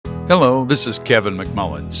Hello, this is Kevin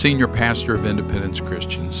McMullen, Senior Pastor of Independence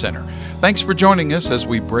Christian Center. Thanks for joining us as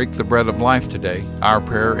we break the bread of life today. Our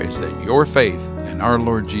prayer is that your faith in our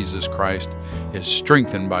Lord Jesus Christ is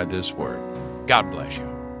strengthened by this word. God bless you.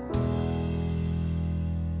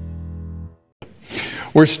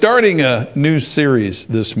 We're starting a new series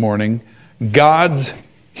this morning, God's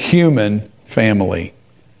Human Family.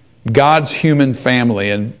 God's Human Family.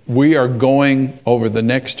 And we are going over the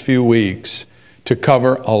next few weeks to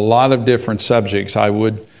cover a lot of different subjects. I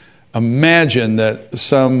would imagine that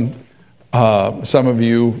some of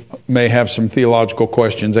you may have some theological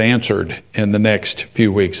questions answered in the next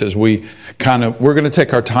few weeks as we're going to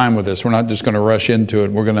take our time with this. We're not just going to rush into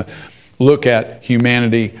it. We're going to look at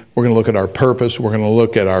humanity. We're going to look at our purpose. We're going to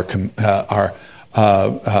look at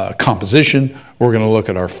our composition. We're going to look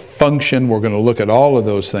at our function. We're going to look at all of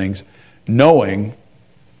those things, knowing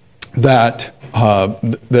that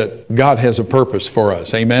God has a purpose for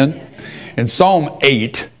us. Amen? In Psalm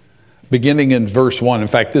 8, beginning in verse 1, in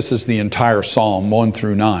fact, this is the entire Psalm, 1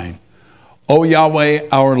 through 9. O Yahweh,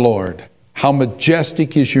 our Lord, how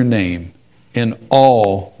majestic is your name in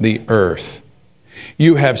all the earth.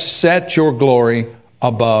 You have set your glory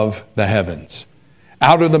above the heavens.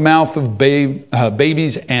 Out of the mouth of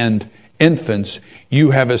babies and infants,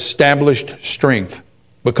 you have established strength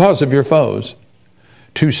because of your foes,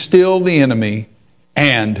 to still the enemy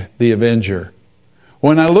and the avenger.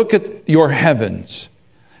 When I look at your heavens,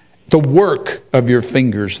 the work of your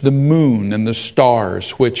fingers, the moon and the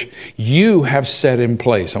stars, which you have set in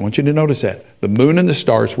place. I want you to notice that. The moon and the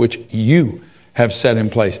stars, which you have set in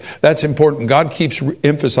place. That's important. God keeps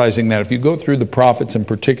emphasizing that. If you go through the prophets in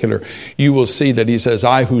particular, you will see that he says,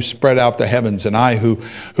 I who spread out the heavens and I who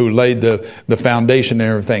laid the foundation and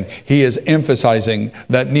everything. He is emphasizing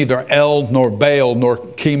that neither El nor Baal nor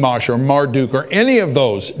Chemosh or Marduk or any of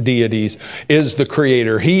those deities is the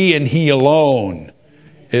creator. He and he alone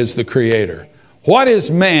is the creator. What is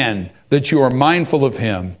man that you are mindful of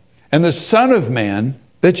him, and the Son of Man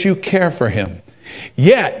that you care for him?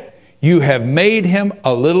 Yet you have made him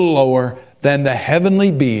a little lower than the heavenly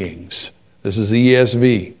beings. This is the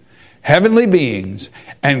ESV. Heavenly beings,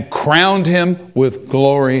 and crowned him with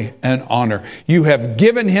glory and honor. You have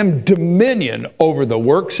given him dominion over the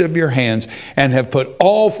works of your hands and have put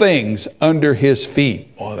all things under his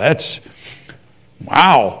feet. Well, that's,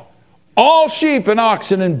 wow. All sheep and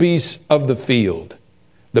oxen and beasts of the field,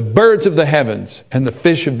 the birds of the heavens and the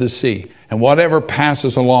fish of the sea, and whatever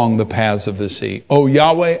passes along the paths of the sea. O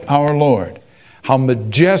Yahweh, our Lord, how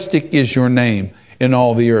majestic is your name in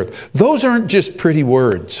all the earth. Those aren't just pretty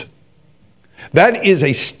words. That is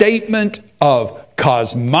a statement of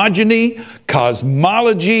cosmogony,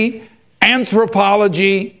 cosmology,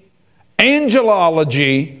 anthropology,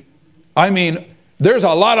 angelology. I mean, there's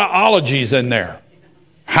a lot of ologies in there.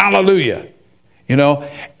 Hallelujah. You know,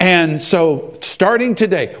 and so starting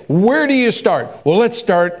today, where do you start? Well, let's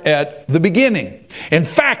start at the beginning. In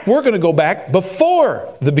fact, we're going to go back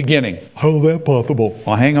before the beginning. How is that possible?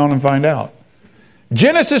 Well, hang on and find out.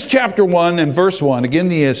 Genesis chapter 1 and verse 1, again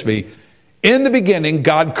the ESV. In the beginning,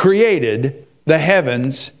 God created the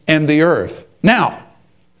heavens and the earth. Now,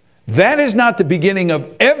 that is not the beginning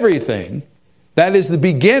of everything. That is the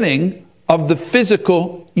beginning of the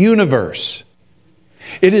physical universe.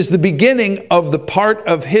 It is the beginning of the part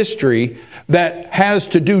of history that has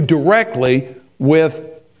to do directly with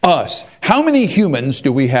us. How many humans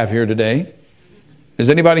do we have here today? Is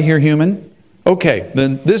anybody here human? Okay,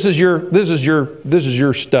 then this is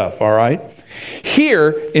your stuff, all right? Here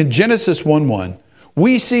in Genesis 1:1,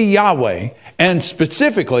 we see Yahweh, and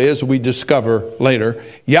specifically, as we discover later,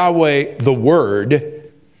 Yahweh the Word,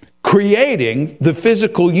 creating the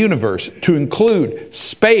physical universe to include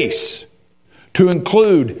space, to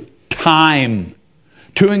include time,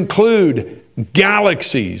 to include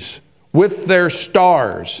galaxies with their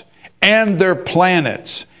stars and their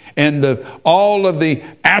planets and all of the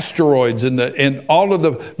asteroids and all of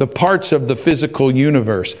the parts of the physical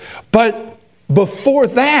universe. But before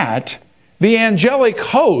that, the angelic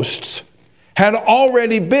hosts had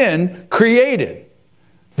already been created.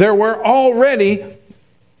 There were already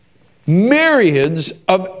myriads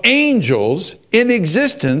of angels in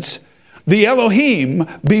existence, the Elohim,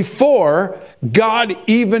 before God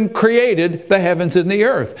even created the heavens and the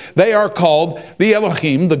earth. They are called the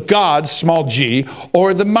Elohim, the gods, small g,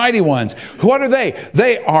 or the mighty ones. What are they?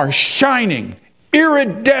 They are shining,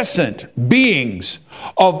 iridescent beings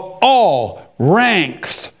of all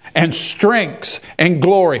ranks and strengths and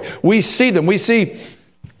glory. We see them. We see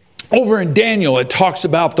over in Daniel, it talks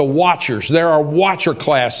about the watchers. There are watcher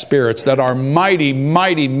class spirits that are mighty,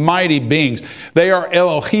 mighty, mighty beings. They are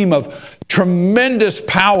Elohim of tremendous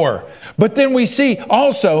power. But then we see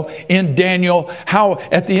also in Daniel how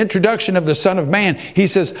at the introduction of the Son of Man, he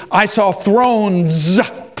says, I saw thrones,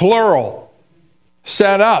 plural,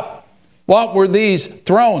 set up. What were these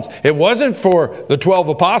thrones? It wasn't for the 12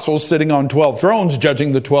 apostles sitting on 12 thrones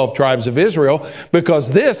judging the 12 tribes of Israel,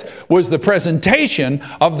 because this was the presentation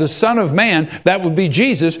of the Son of Man, that would be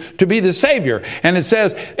Jesus, to be the Savior. And it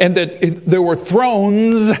says, and that there were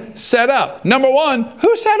thrones set up. Number one,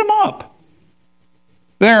 who set them up?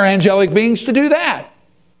 There are angelic beings to do that.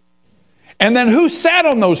 And then who sat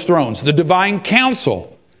on those thrones? The divine council.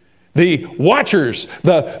 The watchers,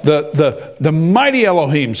 the mighty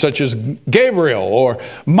Elohim, such as Gabriel or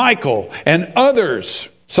Michael and others,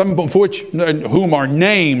 some of whom are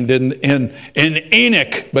named in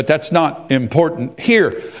Enoch, but that's not important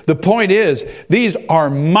here. The point is, these are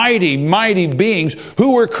mighty, mighty beings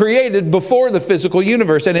who were created before the physical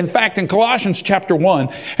universe. And in fact, in Colossians chapter 1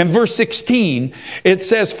 and verse 16, it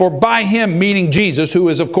says, for by him, meaning Jesus, who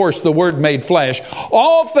is of course the Word made flesh,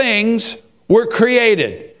 all things were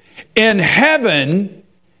created in heaven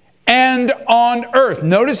and on earth.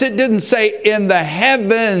 Notice it didn't say in the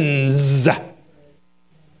heavens.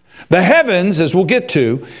 The heavens, as we'll get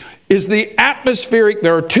to, is the atmospheric.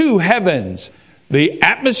 There are two heavens. The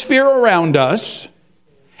atmosphere around us,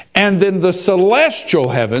 and then the celestial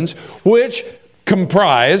heavens, which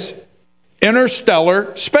comprise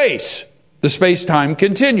interstellar space, the space-time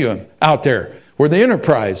continuum out there, where the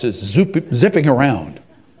Enterprise is zipping around.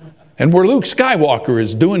 And where Luke Skywalker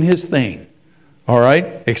is doing his thing. All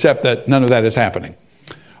right? Except that none of that is happening.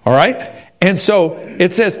 All right? And so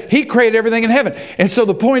it says he created everything in heaven. And so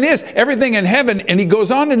the point is, everything in heaven, and he goes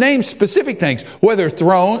on to name specific things, whether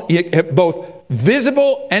throne, both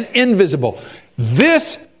visible and invisible.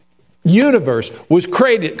 This universe was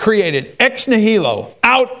created ex nihilo,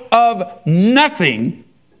 out of nothing,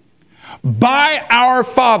 by our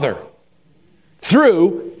Father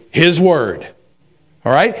through his Word.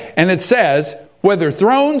 All right? And it says, whether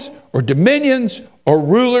thrones or dominions or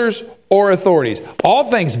rulers or authorities. All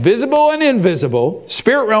things visible and invisible.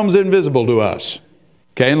 Spirit realm's invisible to us.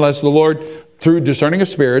 Okay? Unless the Lord, through discerning of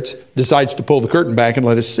spirits, decides to pull the curtain back and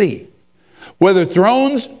let us see. Whether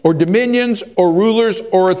thrones or dominions or rulers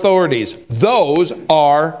or authorities. Those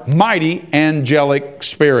are mighty angelic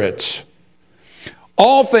spirits.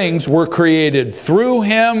 All things were created through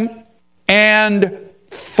him and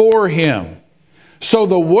for him. So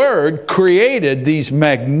the Word created these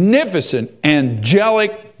magnificent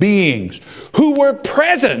angelic beings who were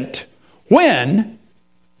present when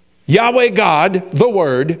Yahweh God, the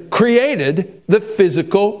Word, created the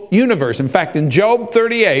physical universe. In fact, in Job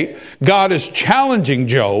 38, God is challenging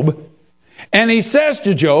Job, and he says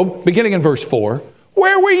to Job, beginning in verse 4,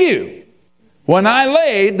 where were you when I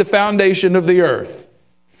laid the foundation of the earth?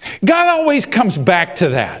 God always comes back to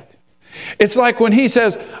that. It's like when he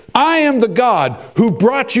says, I am the God who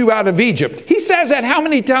brought you out of Egypt. He says that how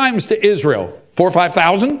many times to Israel? 4,000 or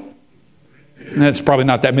 5,000? That's probably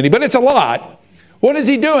not that many, but it's a lot. What is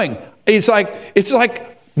he doing? It's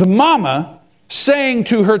like the mama saying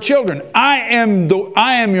to her children, I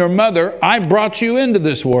am your mother. I brought you into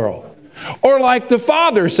this world. Or like the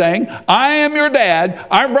father saying, I am your dad.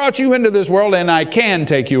 I brought you into this world and I can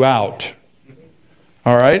take you out.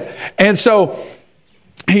 All right? And so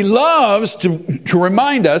he loves to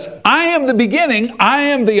remind us, I am the beginning, I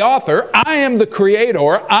am the author, I am the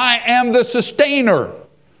creator, I am the sustainer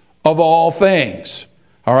of all things.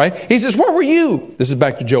 All right? He says, where were you? This is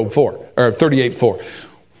back to Job 38:4.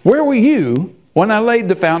 Where were you when I laid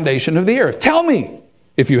the foundation of the earth? Tell me,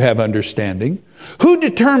 if you have understanding. Who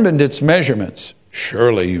determined its measurements?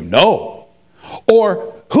 Surely you know.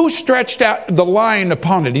 Or who stretched out the line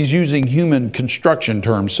upon it? He's using human construction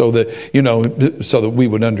terms so that we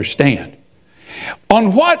would understand.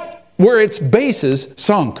 On what were its bases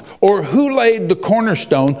sunk? Or who laid the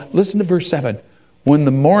cornerstone? Listen to verse 7. When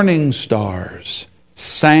the morning stars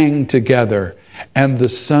sang together and the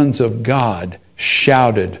sons of God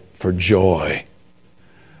shouted for joy.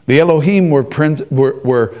 The Elohim were present.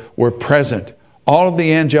 All of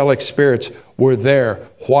the angelic spirits were there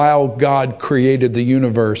while God created the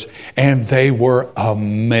universe, and they were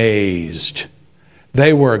amazed.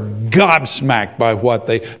 They were gobsmacked by what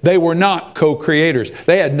they were not co-creators.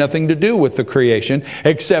 They had nothing to do with the creation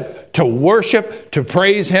except to worship, to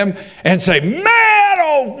praise him, and say, man,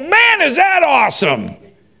 oh man, is that awesome!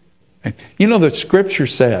 You know, the scripture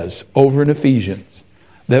says over in Ephesians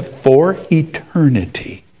that for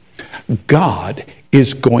eternity, God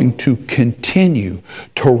is going to continue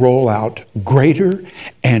to roll out greater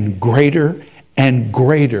and greater and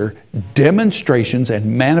greater demonstrations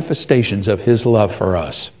and manifestations of his love for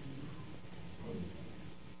us.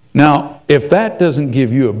 Now, if that doesn't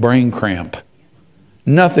give you a brain cramp,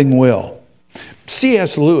 nothing will.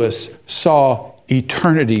 C.S. Lewis saw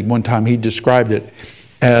eternity one time. He described it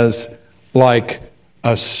as like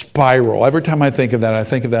a spiral. Every time I think of that, I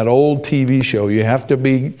think of that old TV show. You have to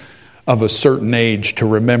be of a certain age to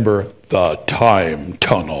remember the time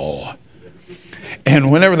tunnel.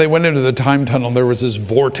 And whenever they went into the time tunnel, there was this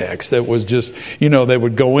vortex that was just, they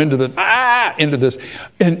would go into this.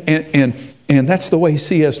 And that's the way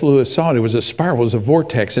C.S. Lewis saw it. It was a spiral, it was a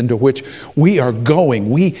vortex into which we are going.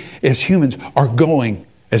 We as humans are going,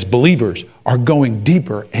 as believers, are going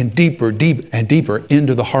deeper and deeper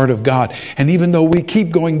into the heart of God. And even though we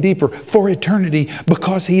keep going deeper for eternity,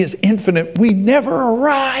 because He is infinite, we never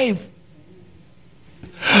arrive.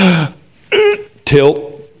 Tilt.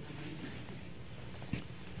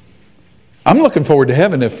 I'm looking forward to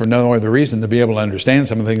heaven, if for no other reason, to be able to understand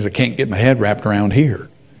some of the things I can't get my head wrapped around here.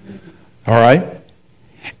 All right?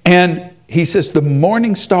 And he says the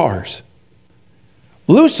morning stars,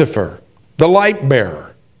 Lucifer, the light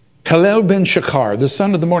bearer, Hallel ben Shachar, the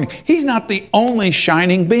son of the morning, he's not the only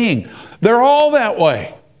shining being. They're all that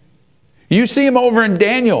way. You see him over in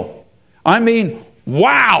Daniel. I mean,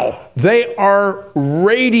 wow, they are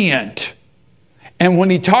radiant. And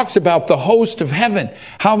when he talks about the host of heaven,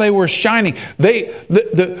 how they were shining, in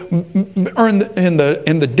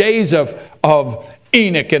the days of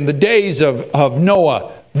Enoch and the days of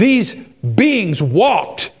Noah, these beings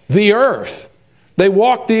walked the earth. They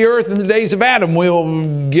walked the earth in the days of Adam.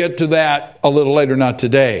 We'll get to that a little later, not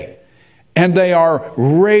today. And they are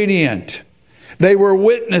radiant. They were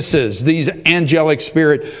witnesses, these angelic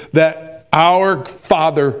spirit, that our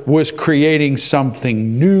Father was creating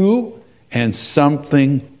something new and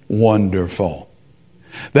something wonderful.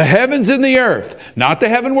 The heavens and the earth, not the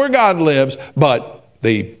heaven where God lives, but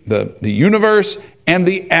the universe and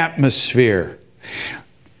the atmosphere.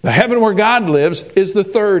 The heaven where God lives is the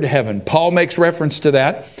third heaven. Paul makes reference to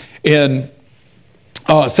that in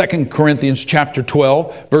 2 Corinthians chapter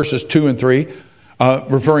 12, verses 2 and 3,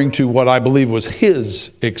 referring to what I believe was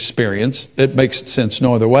his experience. It makes sense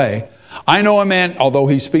no other way. I know a man, although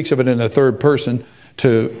he speaks of it in the third person,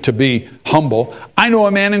 to be humble. I know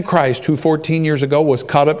a man in Christ who 14 years ago was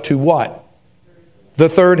caught up to what? The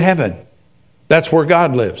third heaven. That's where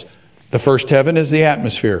God lives. The first heaven is the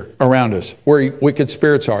atmosphere around us, where wicked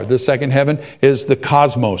spirits are. The second heaven is the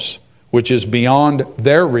cosmos, which is beyond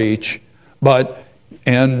their reach,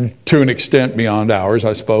 and to an extent beyond ours,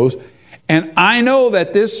 I suppose. And I know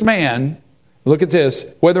that this man, look at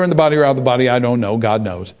this, whether in the body or out of the body, I don't know, God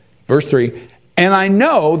knows. Verse 3, and I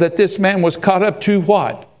know that this man was caught up to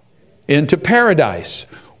what? Into paradise.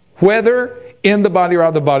 Whether in the body or out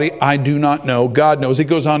of the body, I do not know. God knows. He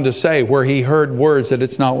goes on to say where he heard words that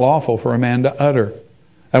it's not lawful for a man to utter.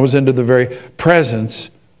 That was into the very presence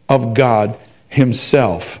of God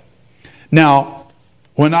Himself. Now,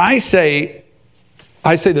 when I say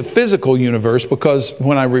the physical universe, because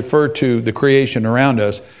when I refer to the creation around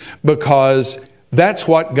us, because that's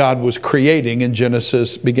what God was creating in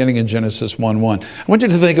Genesis, beginning in Genesis 1:1. I want you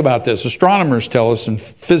to think about this. Astronomers tell us and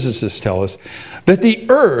physicists tell us that the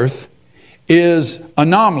earth is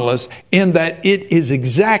anomalous in that it is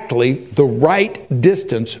exactly the right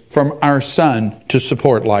distance from our sun to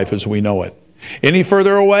support life as we know it. Any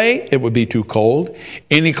further away, it would be too cold.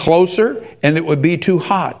 Any closer, and it would be too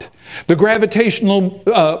hot. The gravitational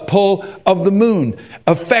pull of the moon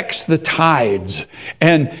affects the tides,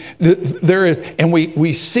 and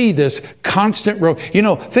we see this constant.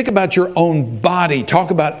 Think about your own body.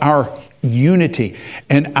 Talk about our unity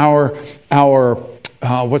and our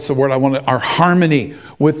what's the word I want? Our harmony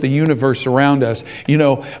with the universe around us.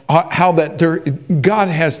 How that God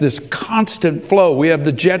has this constant flow. We have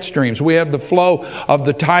the jet streams. We have the flow of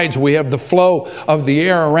the tides. We have the flow of the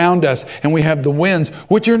air around us. And we have the winds,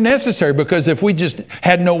 which are necessary because if we just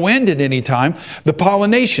had no wind at any time, the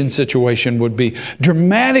pollination situation would be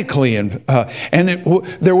dramatically,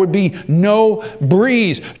 there would be no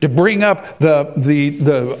breeze to bring up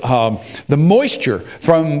the moisture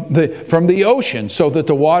from the ocean, so that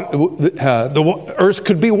the earth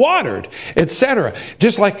could be watered, etc.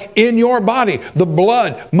 Just like in your body, the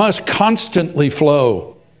blood must constantly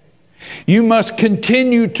flow. You must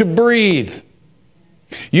continue to breathe.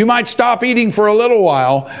 You might stop eating for a little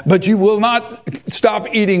while, but you will not stop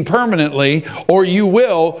eating permanently, or you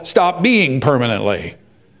will stop being permanently.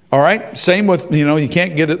 All right? Same with, you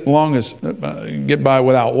can't get by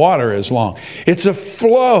without water as long. It's a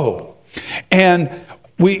flow. And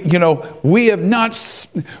we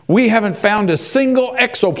haven't found a single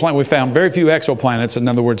exoplanet. We found very few exoplanets, in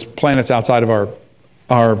other words, planets outside of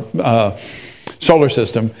our solar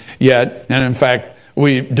system yet. And in fact,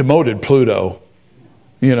 we demoted Pluto.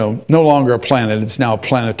 You know, no longer a planet, it's now a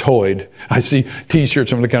planetoid. I see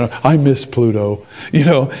t-shirts, I'm looking at, I miss Pluto. You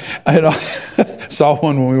know, I saw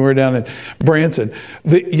one when we were down in Branson.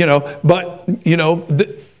 We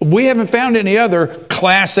haven't found any other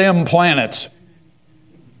Class M planets.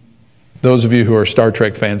 Those of you who are Star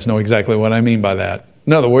Trek fans know exactly what I mean by that.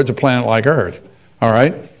 In other words, a planet like Earth. All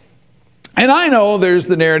right? And I know there's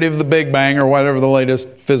the narrative of the Big Bang or whatever the latest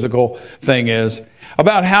physical thing is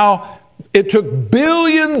about how it took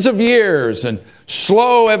billions of years and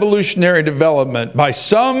slow evolutionary development by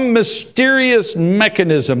some mysterious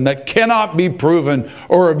mechanism that cannot be proven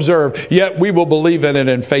or observed, yet we will believe in it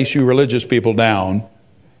and face you religious people down.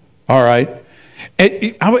 All right?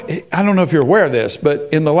 I don't know if you're aware of this, but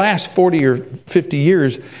in the last 40 or 50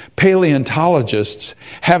 years, paleontologists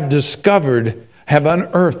have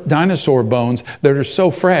unearthed dinosaur bones that are so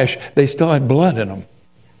fresh, they still had blood in them.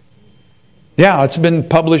 Yeah, it's been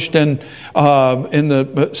published in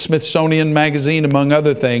the Smithsonian Magazine, among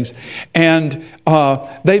other things. And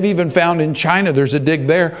they've even found in China, there's a dig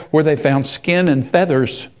there where they found skin and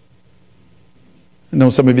feathers. I know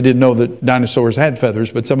some of you didn't know that dinosaurs had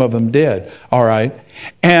feathers, but some of them did. All right.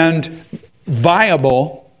 And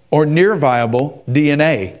viable or near viable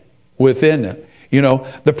DNA within it. You know,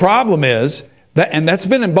 the problem is, and that's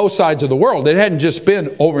been in both sides of the world. It hadn't just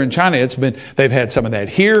been over in China. They've had some of that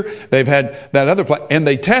here. They've had that other place. And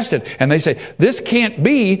they tested and they say, this can't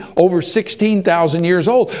be over 16,000 years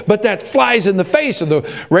old. But that flies in the face of the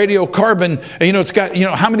radiocarbon. You know, it's got, you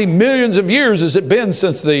know, how many millions of years has it been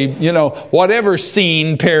since the, you know, whatever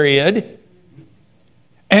scene period.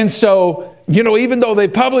 And so, you know, even though they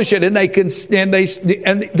publish it and these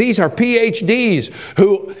are PhDs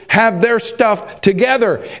who have their stuff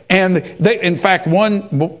together. And in fact, one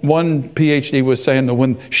PhD was saying that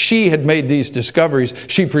when she had made these discoveries,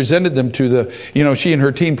 she presented them to she and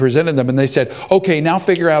her team presented them and they said, okay, now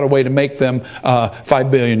figure out a way to make them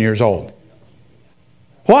 5 billion years old.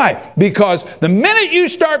 Why? Because the minute you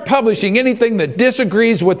start publishing anything that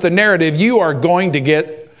disagrees with the narrative, you are going to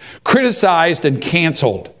get criticized and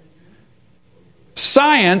canceled.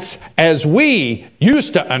 Science, as we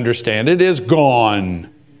used to understand it, is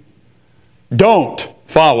gone. Don't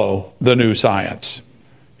follow the new science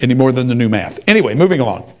any more than the new math. Anyway, moving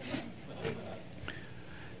along.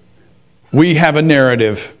 We have a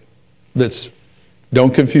narrative that's,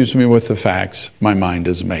 don't confuse me with the facts, my mind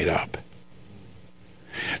is made up.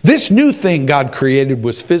 This new thing God created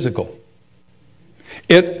was physical.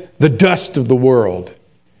 The dust of the world.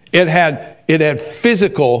 It had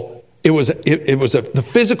physical. It was the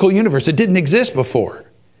physical universe. It didn't exist before.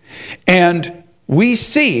 And we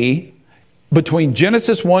see between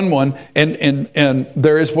Genesis 1:1 and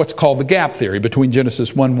there is what's called the gap theory between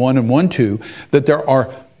Genesis 1:1 and 1:2 that there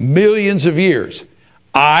are millions of years.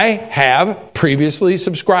 I have previously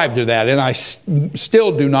subscribed to that, and I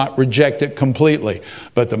still do not reject it completely.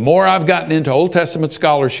 But the more I've gotten into Old Testament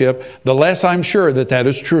scholarship, the less I'm sure that that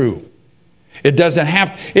is true. It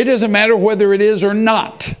doesn't matter whether it is or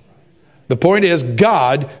not. The point is,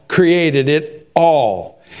 God created it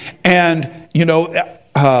all. And, you know,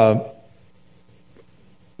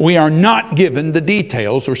 we are not given the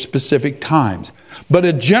details or specific times, but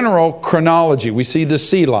a general chronology. We see the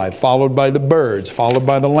sea life, followed by the birds, followed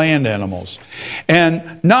by the land animals.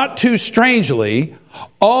 And not too strangely,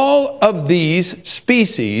 all of these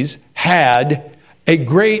species had a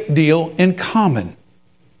great deal in common.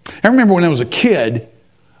 I remember when I was a kid,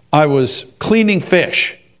 I was cleaning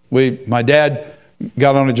fish. My dad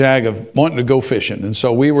got on a jag of wanting to go fishing. And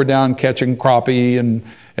so we were down catching crappie and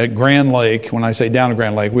at Grand Lake. When I say down to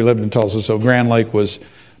Grand Lake, we lived in Tulsa, so Grand Lake was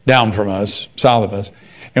down from us, south of us.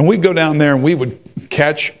 And we'd go down there and we would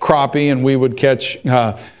catch crappie and we would catch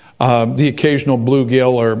the occasional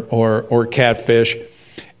bluegill or catfish.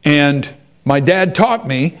 And my dad taught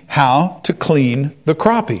me how to clean the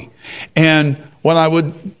crappie. And when I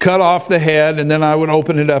would cut off the head and then I would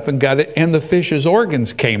open it up and gut it, and the fish's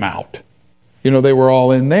organs came out. You know, they were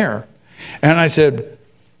all in there. And I said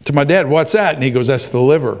to my dad, what's that? And he goes, that's the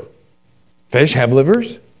liver. Fish have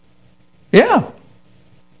livers? Yeah.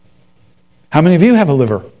 How many of you have a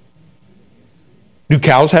liver? Do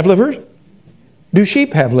cows have livers? Do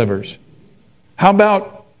sheep have livers? How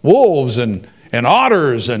about wolves and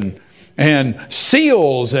otters and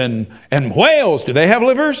seals and whales? Do they have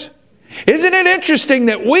livers? Isn't it interesting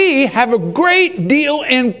that we have a great deal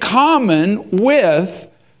in common with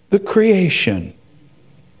the creation?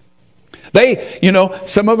 They, you know,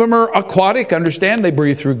 some of them are aquatic, understand, they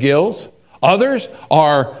breathe through gills. Others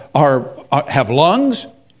have lungs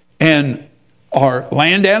and are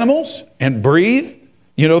land animals and breathe.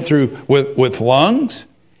 with lungs.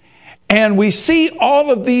 And we see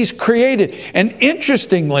all of these created. And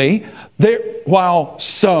interestingly, while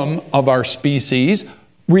some of our species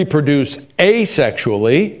reproduce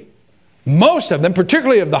asexually, most of them,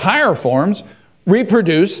 particularly of the higher forms,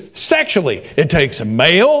 reproduce sexually. It takes a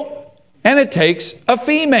male and it takes a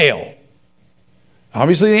female.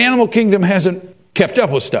 Obviously, the animal kingdom hasn't kept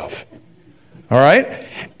up with stuff. All right?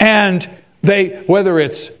 And whether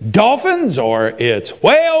it's dolphins or it's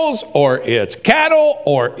whales or it's cattle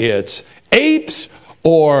or it's apes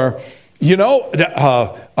or, canines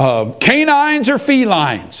or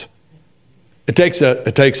felines, it takes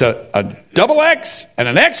a double X and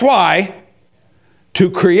an XY to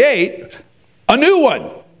create a new one.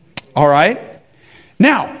 All right?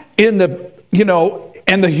 Now, and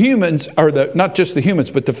the humans, not just the humans,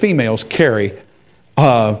 but the females carry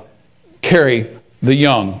the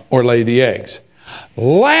young or lay the eggs.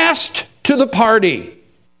 Last to the party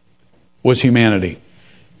was humanity.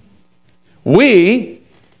 We,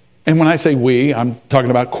 and when I say we, I'm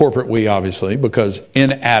talking about corporate we, obviously, because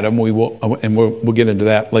in Adam we'll get into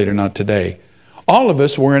that later, not today. All of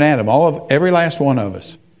us were in Adam. Every last one of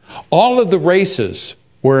us. All of the races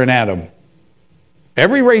were in Adam.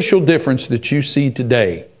 Every racial difference that you see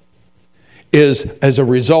today is as a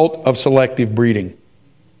result of selective breeding.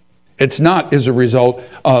 It's not as a result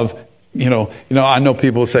of, I know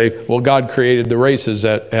people say, well, God created the races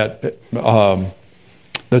at the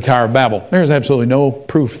Tower of Babel. There's absolutely no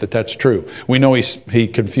proof that that's true. We know he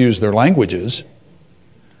confused their languages.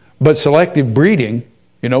 But selective breeding,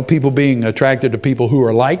 people being attracted to people who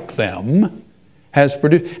are like them, has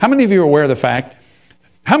produced. How many of you are aware of the fact,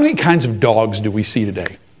 how many kinds of dogs do we see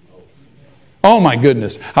today? Oh my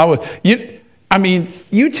goodness.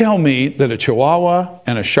 You tell me that a Chihuahua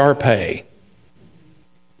and a Shar-Pei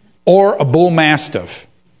or a Bull Mastiff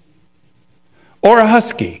or a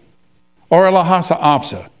Husky or a Lhasa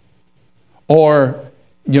Apso or,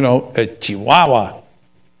 a Chihuahua,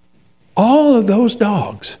 all of those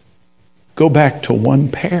dogs go back to one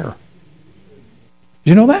pair.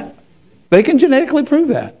 Do you know that? They can genetically prove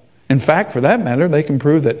that. In fact, for that matter, they can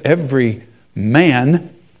prove that every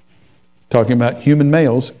man, talking about human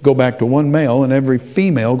males, go back to one male, and every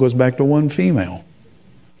female goes back to one female.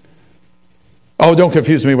 Oh, don't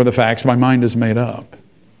confuse me with the facts. My mind is made up.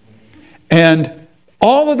 And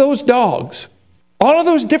all of those dogs, all of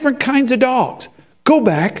those different kinds of dogs, go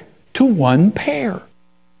back to one pair.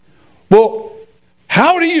 Well,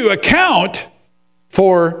 how do you account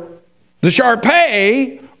for the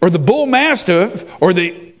Shar-Pei or the Bull Mastiff or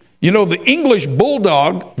the English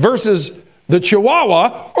Bulldog versus the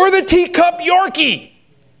Chihuahua or the teacup Yorkie?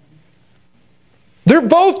 They're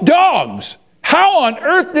both dogs. How on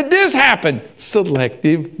earth did this happen?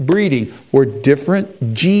 Selective breeding, where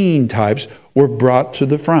different gene types were brought to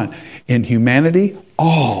the front. In humanity,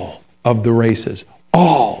 all of the races,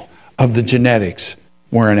 all of the genetics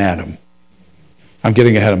were in Adam. I'm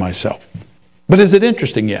getting ahead of myself. But is it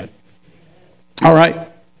interesting yet? All right.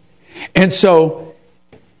 And so,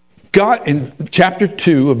 God, in chapter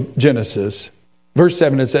 2 of Genesis, verse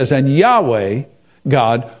 7, it says, "And Yahweh,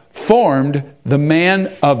 God, formed the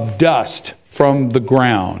man of dust from the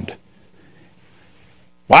ground."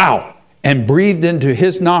 Wow. "And breathed into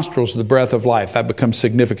his nostrils the breath of life." That becomes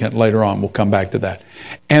significant later on. We'll come back to that.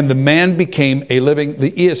 "And the man became a living,"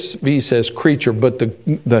 the ESV says creature, but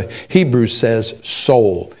the Hebrew says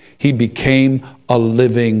soul. He became a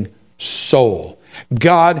living soul.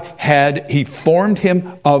 He formed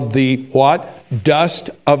him of the what?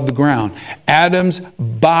 Dust of the ground. Adam's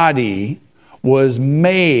body was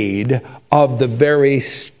made of the very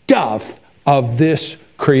stuff of this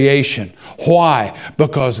creation. Why?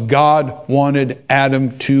 Because God wanted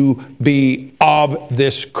Adam to be of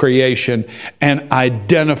this creation and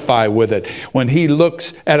identify with it. When he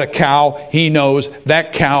looks at a cow, he knows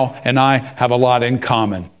that cow and I have a lot in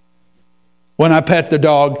common. When I pet the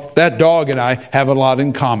dog, that dog and I have a lot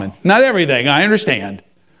in common. Not everything, I understand.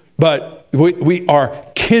 But we are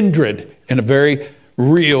kindred in a very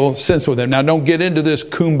real sense with him. Now, don't get into this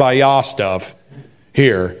kumbaya stuff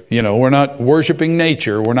here. We're not worshiping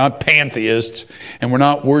nature. We're not pantheists. And we're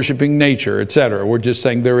not worshiping nature, etc. We're just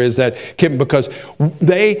saying there is that because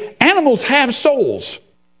animals have souls.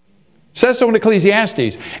 It says so in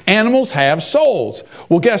Ecclesiastes. Animals have souls.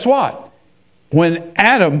 Well, guess what?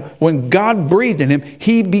 When God breathed in him,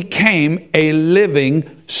 he became a living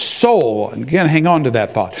soul. And again, hang on to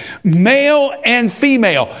that thought. Male and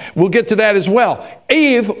female. We'll get to that as well.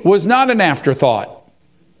 Eve was not an afterthought.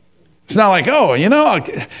 It's not like, oh,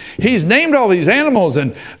 he's named all these animals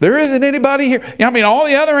and there isn't anybody here. I mean, all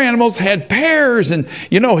the other animals had pairs and,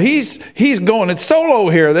 he's going it solo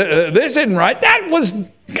here. This isn't right. That was...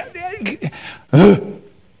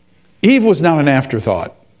 Eve was not an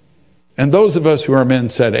afterthought. And those of us who are men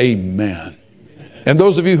said, amen. And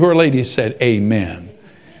those of you who are ladies said, amen.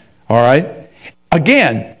 All right?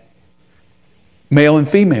 Again, male and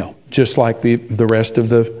female, just like the rest of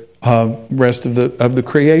the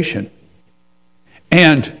creation.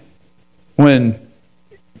 And when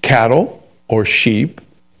cattle or sheep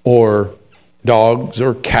or dogs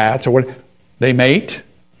or cats or what, they mate,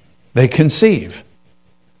 they conceive.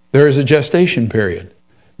 There is a gestation period.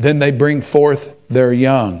 Then they bring forth their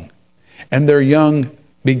young. And their young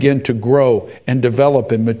begin to grow and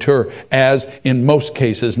develop and mature as, in most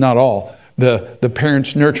cases, not all, the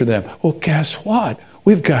parents nurture them. Well, guess what?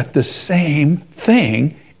 We've got the same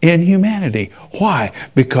thing in humanity. Why?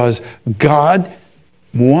 Because God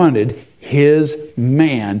wanted His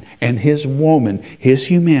man and His woman, His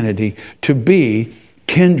humanity, to be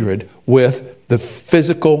kindred with the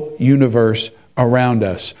physical universe around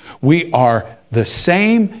us. We are the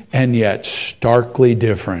same and yet starkly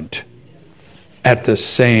different at the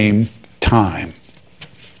same time.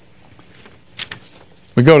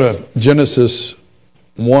 We go to Genesis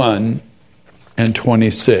 1 and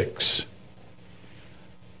 26.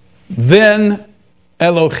 Then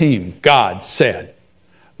Elohim, God, said,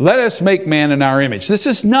 let us make man in our image. This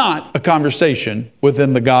is not a conversation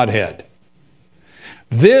within the Godhead.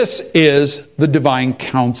 This is the divine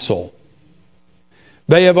council.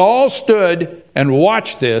 They have all stood and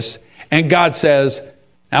watched this, and God says,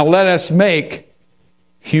 now let us make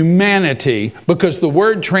humanity, because the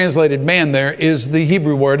word translated man there is the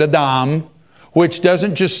Hebrew word Adam, which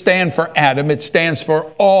doesn't just stand for Adam, it stands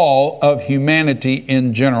for all of humanity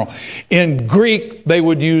in general. In Greek, they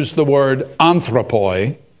would use the word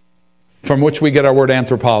anthropoi, from which we get our word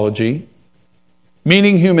anthropology,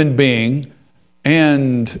 meaning human being,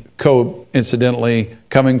 and coincidentally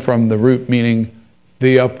coming from the root meaning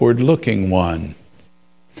the upward looking one.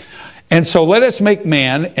 And so let us make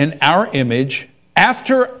man in our image,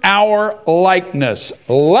 after our likeness.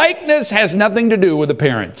 Likeness has nothing to do with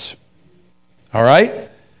appearance. All right?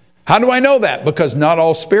 How do I know that? Because not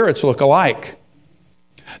all spirits look alike.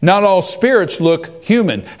 Not all spirits look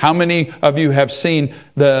human. How many of you have seen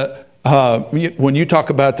when you talk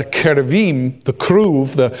about the cheruvim, the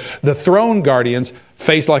kruv, the throne guardians,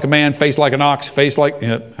 face like a man, face like an ox, face like...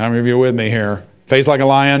 how many of you are with me here? Face like a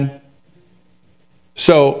lion.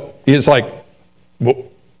 So it's like,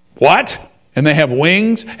 what? And they have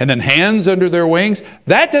wings and then hands under their wings.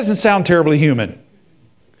 That doesn't sound terribly human.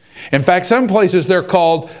 In fact, some places they're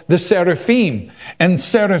called the seraphim. And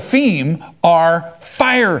seraphim are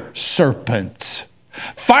fire serpents.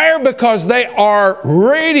 Fire because they are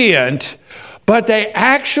radiant, but they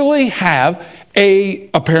actually have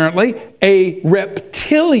apparently a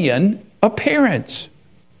reptilian appearance.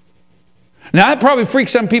 Now, that probably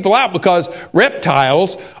freaks some people out because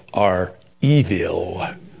reptiles are evil.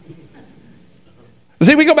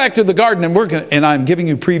 See, we go back to the garden, and I'm giving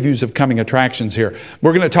you previews of coming attractions here.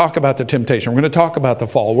 We're going to talk about the temptation. We're going to talk about the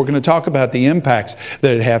fall. We're going to talk about the impacts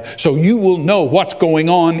that it has, so you will know what's going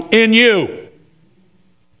on in you.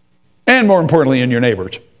 And more importantly, in your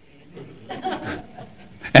neighbors.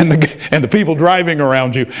 and the people driving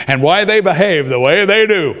around you, and why they behave the way they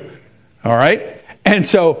do. All right? And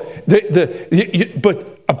so,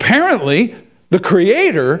 but apparently, the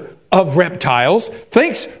creator of reptiles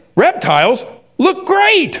thinks reptiles look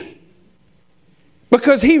great.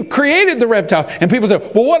 Because he created the reptile. And people say,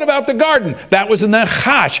 well, what about the garden? That was in the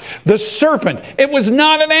Nachash, the serpent. It was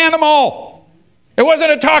not an animal. It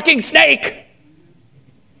wasn't a talking snake.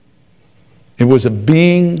 It was a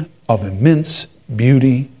being of immense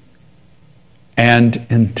beauty and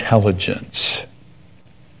intelligence,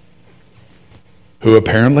 who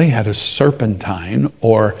apparently had a serpentine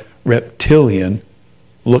or reptilian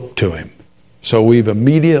look to him. So we've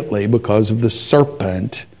immediately, because of the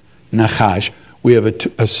serpent, Nachash, we have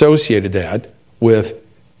associated that with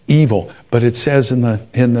evil. But it says in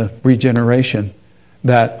the regeneration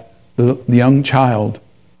that the young child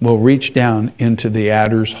will reach down into the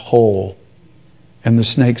adder's hole, and the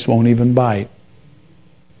snakes won't even bite.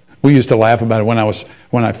 We used to laugh about it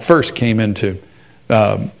when I first came into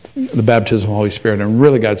the baptism of the Holy Spirit and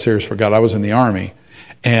really got serious for God. I was in the Army,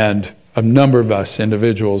 and a number of us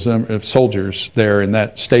individuals, soldiers there in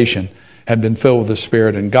that station, had been filled with the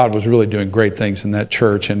Spirit, and God was really doing great things in that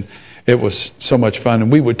church, and it was so much fun.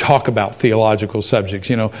 And we would talk about theological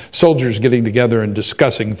subjects, soldiers getting together and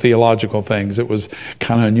discussing theological things. It was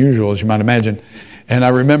kind of unusual, as you might imagine. And I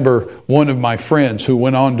remember one of my friends who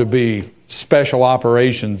went on to be Special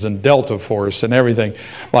Operations and Delta Force and everything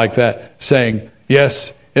like that, saying,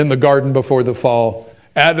 yes, in the garden before the fall,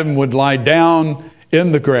 Adam would lie down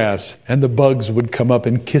in the grass and the bugs would come up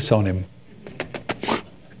and kiss on him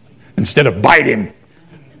instead of bite him.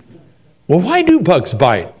 Well, why do bugs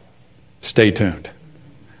bite? Stay tuned.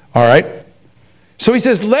 All right? So he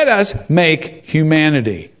says, let us make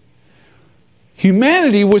humanity.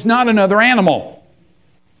 Humanity was not another animal.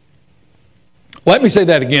 Let me say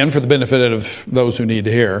that again for the benefit of those who need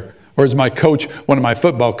to hear. Or as my coach, one of my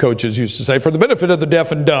football coaches used to say, for the benefit of the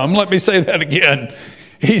deaf and dumb, let me say that again.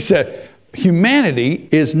 He said, humanity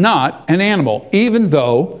is not an animal, even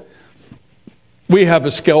though we have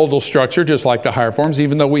a skeletal structure just like the higher forms,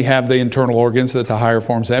 even though we have the internal organs that the higher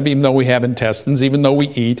forms have, even though we have intestines, even though we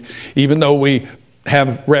eat, even though we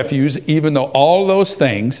have refuse, even though all those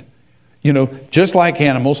things, just like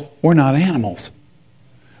animals, we're not animals.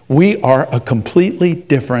 We are a completely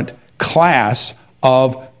different class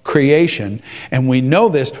of creation, and we know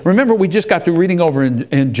this. Remember, we just got through reading over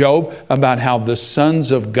in Job about how the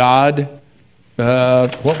sons of God,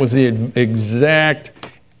 what was the exact...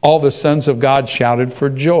 all the sons of God shouted for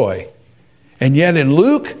joy. And yet in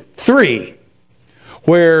Luke 3,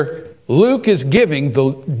 where Luke is giving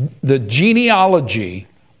the genealogy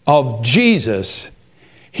of Jesus,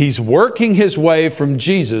 he's working his way from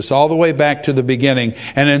Jesus all the way back to the beginning.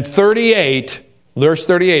 And in verse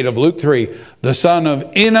 38 of Luke 3, the son of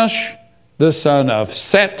Enosh, the son of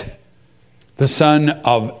Set, the son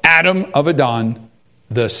of Adam of Adon,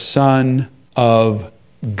 the son of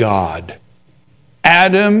God.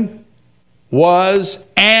 Adam was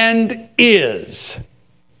and is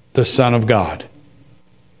the Son of God.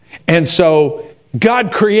 And so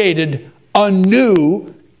God created a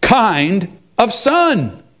new kind of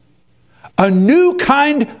son, a new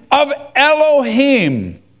kind of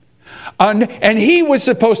Elohim. And he was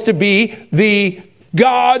supposed to be the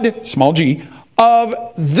God, small g, of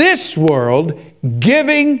this world,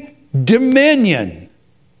 giving dominion.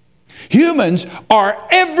 Humans are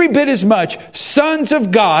every bit as much sons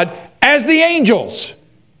of God as the angels.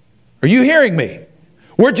 Are you hearing me?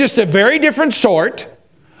 We're just a very different sort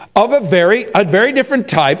of a very different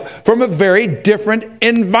type from a very different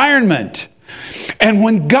environment. And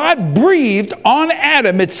when God breathed on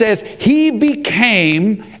Adam, it says he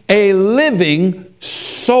became a living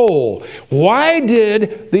soul. Why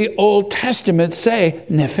did the Old Testament say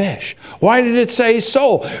nephesh? Why did it say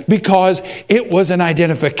soul? Because it was an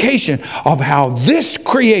identification of how this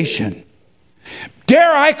creation,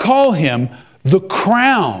 dare I call him the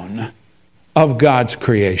crown of God's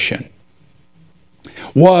creation,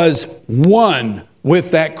 was one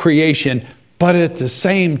with that creation. But at the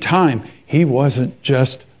same time, he wasn't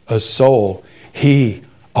just a soul. He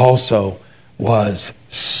also was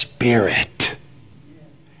spirit.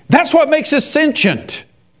 That's what makes us sentient.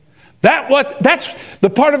 That's the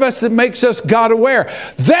part of us that makes us God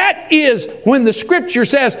aware. That is when the Scripture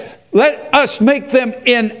says, let us make them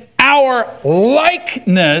in our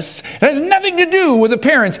likeness. It has nothing to do with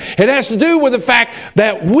appearance. It has to do with the fact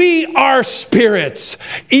that we are spirits,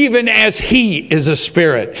 even as He is a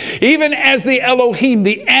spirit. Even as the Elohim,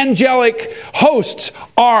 the angelic hosts,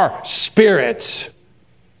 are spirits.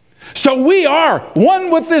 So we are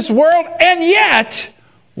one with this world, and yet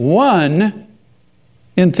one,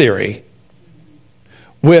 in theory,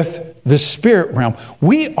 with the spirit realm.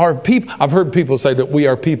 We are people. I've heard people say that we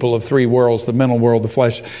are people of three worlds: the mental world, the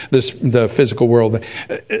flesh, the physical world.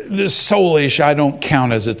 The soulish, I don't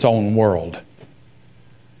count as its own world.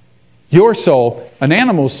 Your soul, an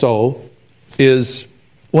animal's soul, is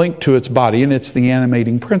linked to its body, and it's the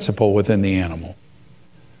animating principle within the animal.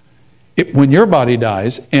 When your body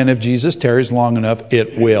dies, and if Jesus tarries long enough,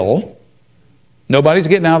 it will. Nobody's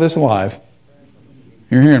getting out of this alive.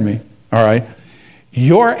 You're hearing me? All right.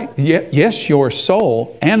 Yes, your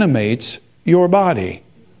soul animates your body,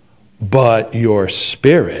 but your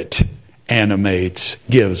spirit animates,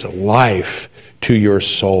 gives life to your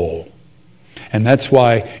soul. And that's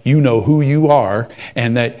why you know who you are,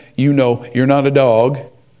 and that you know you're not a dog,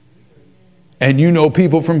 and you know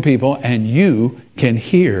people from people, and you can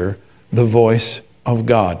hear the voice of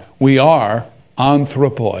God. We are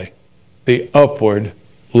anthropoi, the upward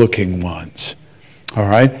looking ones. All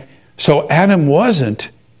right? So Adam wasn't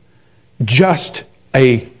just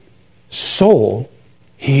a soul,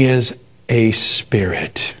 he is a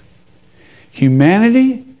spirit.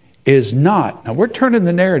 Humanity is not. Now we're turning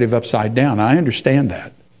the narrative upside down. I understand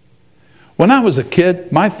that. When I was a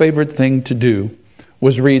kid, my favorite thing to do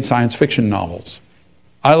was read science fiction novels.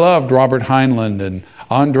 I loved Robert Heinlein and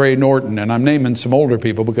Andre Norton, and I'm naming some older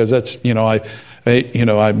people because that's, I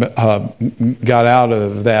got out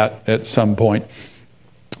of that at some point.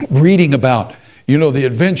 Reading about, the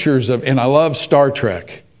adventures of, and I love Star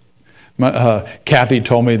Trek. Kathy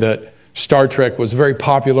told me that Star Trek was very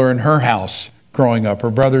popular in her house growing up. Her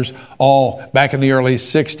brothers all back in the early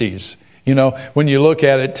 60s. When you look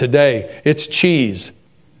at it today, it's cheese.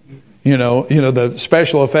 The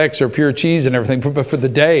special effects are pure cheese and everything. But for the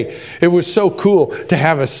day, it was so cool to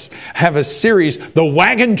have a series, The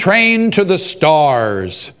Wagon Train to the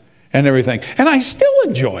Stars and everything. And I still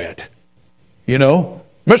enjoy it.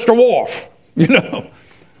 Mr. Worf,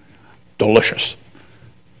 delicious.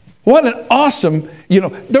 What an awesome,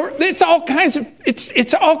 it's all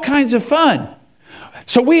kinds of fun.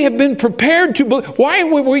 So we have been prepared to believe. Why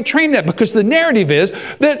were we trained that? Because the narrative is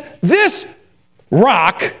that this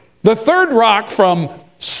rock, the third rock from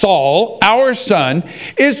Saul, our son,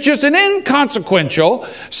 is just an inconsequential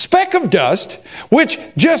speck of dust which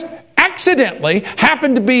just accidentally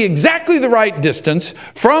happened to be exactly the right distance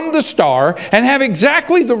from the star and have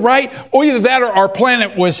exactly the right, or either that or our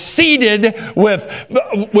planet was seeded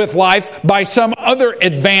with life by some other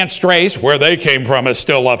advanced race. Where they came from is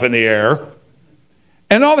still up in the air.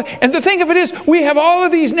 And all that. And the thing of it is, we have all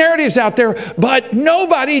of these narratives out there, but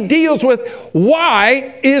nobody deals with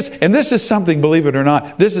why is, and this is something, believe it or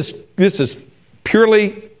not, this is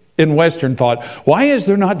purely in Western thought. Why is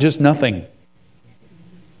there not just nothing?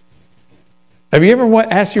 Have you ever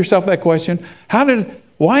asked yourself that question?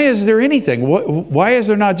 Why is there anything? Why is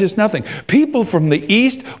there not just nothing? People from the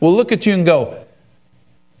East will look at you and go,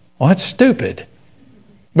 well, that's stupid.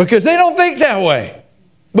 Because they don't think that way.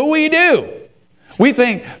 But we do.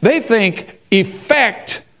 They think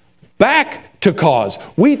effect back to cause.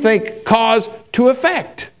 We think cause to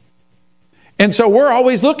effect. And so we're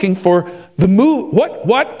always looking for the move.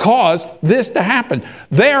 What caused this to happen?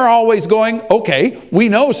 They're always going, okay, we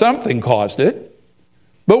know something caused it.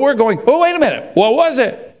 But we're going, oh, wait a minute. What was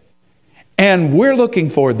it? And we're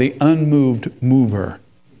looking for the unmoved mover,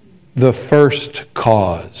 the first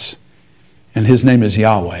cause. And his name is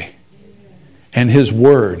Yahweh. And his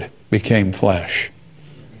word became flesh.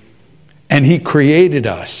 And he created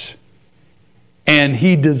us. And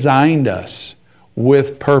he designed us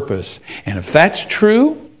with purpose. And if that's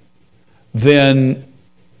true, then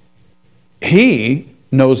he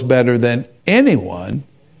knows better than anyone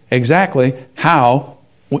exactly how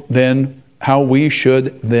we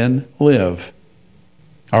should then live.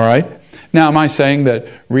 All right? Now, am I saying that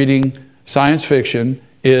reading science fiction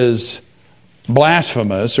is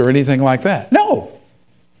blasphemous or anything like that? No.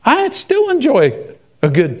 I still enjoy a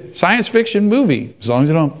good science fiction movie, as long as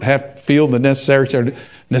I don't feel the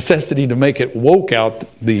necessity to make it woke out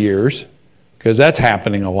the ears, because that's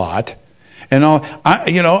happening a lot. And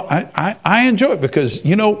I enjoy it because,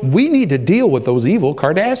 we need to deal with those evil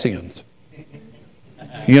Cardassians.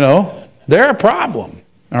 They're a problem,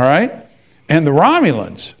 all right? And the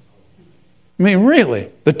Romulans, really,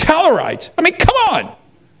 the Tellarites, come on!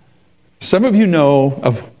 Some of you know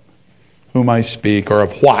of whom I speak, or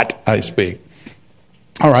of what I speak.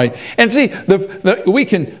 All right. And see, we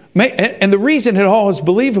can make, and the reason it all is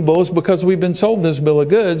believable is because we've been sold this bill of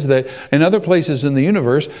goods that in other places in the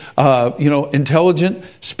universe, intelligent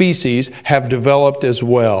species have developed as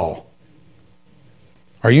well.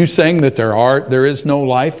 Are you saying that there is no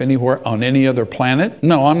life anywhere on any other planet?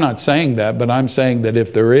 No, I'm not saying that, but I'm saying that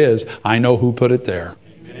if there is, I know who put it there.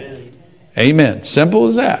 Amen. Amen. Simple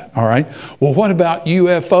as that. All right. Well, what about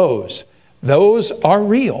UFOs? Those are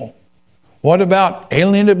real. What about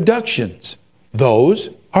alien abductions? Those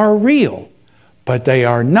are real, but they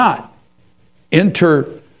are not they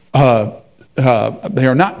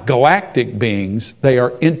are not galactic beings. They are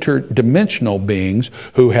interdimensional beings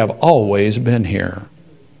who have always been here.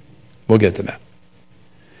 We'll get to that.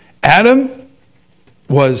 Adam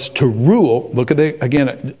was to rule. Look at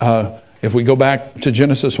if we go back to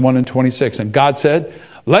Genesis 1:26, and God said,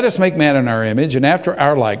 let us make man in our image and after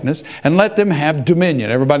our likeness, and let them have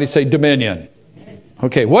dominion. Everybody say dominion.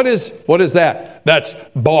 Okay, what is that? That's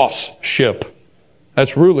bossship.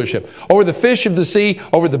 That's rulership. Over the fish of the sea,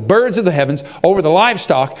 over the birds of the heavens, over the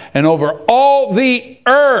livestock, and over all the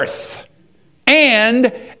earth,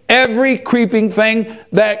 and every creeping thing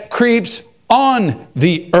that creeps on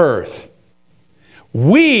the earth.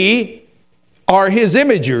 We are his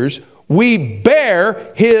imagers. We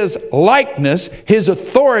bear his likeness, his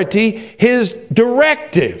authority, his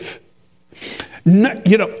directive.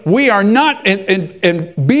 We are not,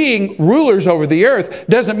 and being rulers over the earth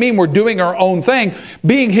doesn't mean we're doing our own thing.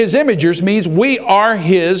 Being His imagers means we are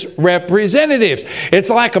His representatives. It's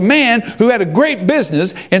like a man who had a great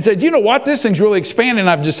business and said, you know what, this thing's really expanding.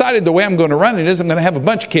 I've decided the way I'm going to run it is I'm going to have a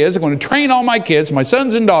bunch of kids. I'm going to train all my kids, my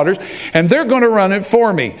sons and daughters, and they're going to run it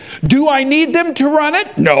for me. Do I need them to run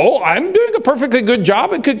it? No, I'm doing a perfectly good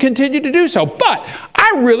job and could continue to do so. But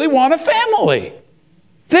I really want a family.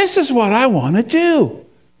 This is what I want to do.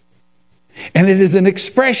 And it is an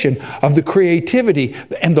expression of the creativity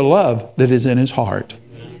and the love that is in his heart.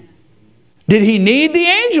 Did he need the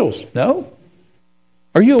angels? No.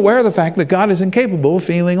 Are you aware of the fact that God is incapable of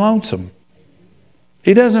feeling lonesome?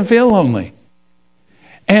 He doesn't feel lonely.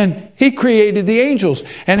 And He created the angels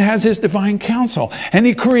and has His divine counsel. And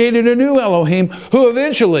He created a new Elohim who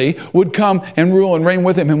eventually would come and rule and reign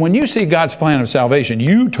with Him. And when you see God's plan of salvation,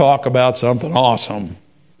 you talk about something awesome,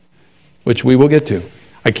 which we will get to.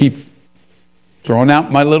 I keep throwing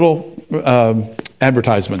out my little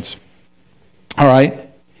advertisements. All right?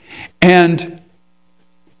 And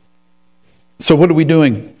so what are we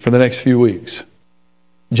doing for the next few weeks?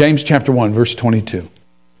 James chapter 1, verse 22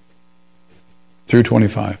 through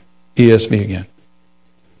 25. ESV again.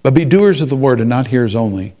 But be doers of the word and not hearers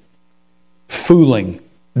only, fooling,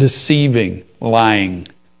 deceiving, lying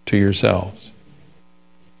to yourselves.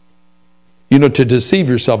 You know, to deceive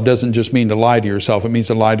yourself doesn't just mean to lie to yourself. It means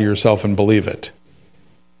to lie to yourself and believe it.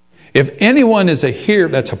 If anyone is a hearer,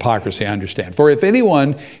 that's hypocrisy, I understand. For if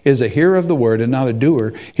anyone is a hearer of the word and not a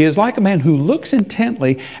doer, he is like a man who looks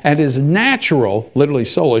intently at his natural, literally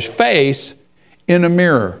soulish, face in a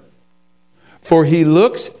mirror. For he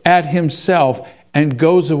looks at himself and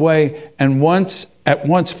goes away and at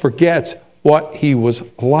once forgets what he was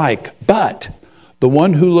like. But the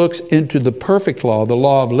one who looks into the perfect law, the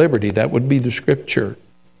law of liberty, that would be the Scripture,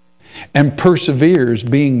 and perseveres,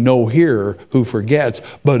 being no hearer who forgets,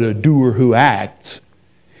 but a doer who acts,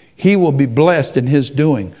 he will be blessed in his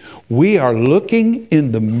doing. We are looking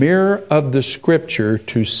in the mirror of the Scripture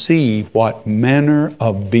to see what manner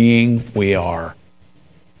of being we are.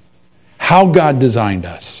 How God designed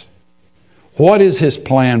us. What is His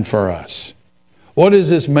plan for us? What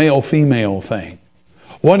is this male-female thing?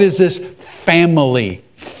 What is this family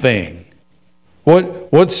thing? What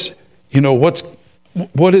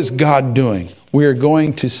is God doing? We are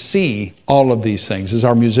going to see all of these things as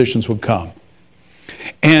our musicians would come.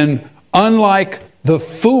 And unlike the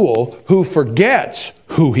fool who forgets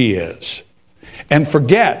who he is and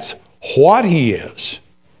forgets what he is,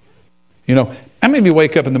 how many of you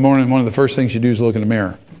wake up in the morning and one of the first things you do is look in the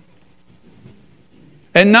mirror?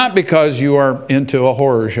 And not because you are into a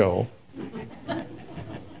horror show,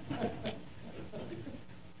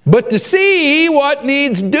 but to see what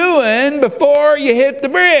needs doing before you hit the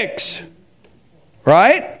bricks.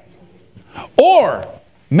 Right? Or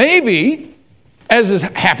maybe, as this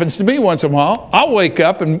happens to me once in a while, I'll wake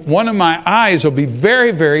up and one of my eyes will be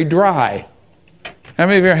very, very dry. How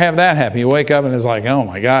many of you have that happen? You wake up and it's like, oh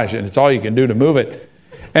my gosh, and it's all you can do to move it.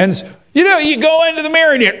 And you go into the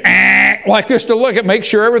mirror and you like this to look at, make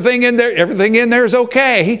sure everything in there is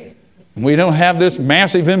okay. We don't have this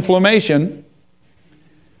massive inflammation.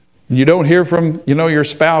 You don't hear from, your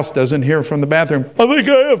spouse doesn't hear from the bathroom, I think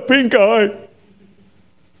I have pink eye.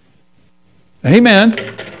 Amen.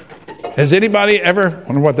 Has anybody ever, I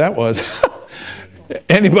wonder what that was.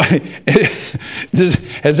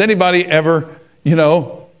 Has anybody ever,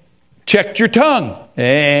 checked your tongue?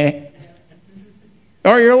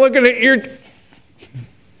 Or you're looking at your...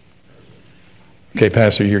 Okay,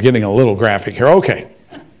 Pastor, you're getting a little graphic here. Okay.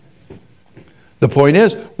 The point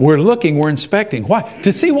is, we're looking, we're inspecting. Why?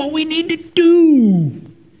 To see what we need to do.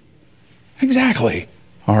 Exactly.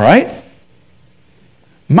 All right?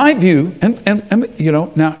 My view,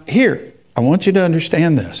 and now here, I want you to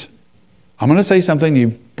understand this. I'm going to say something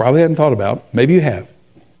you probably hadn't thought about. Maybe you have.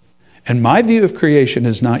 And my view of creation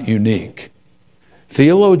is not unique.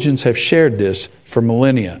 Theologians have shared this for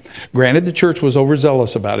millennia. Granted, the church was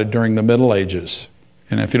overzealous about it during the Middle Ages.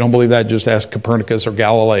 And if you don't believe that, just ask Copernicus or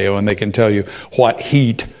Galileo, and they can tell you what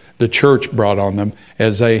heat the church brought on them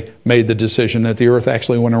as they made the decision that the earth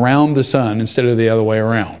actually went around the sun instead of the other way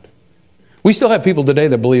around. We still have people today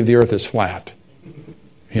that believe the earth is flat.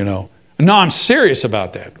 No, I'm serious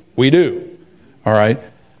about that. We do. All right?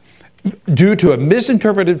 Due to a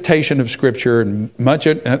misinterpretation of Scripture, and much,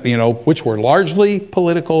 which were largely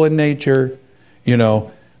political in nature,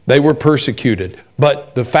 they were persecuted.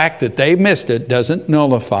 But the fact that they missed it doesn't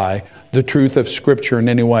nullify the truth of Scripture in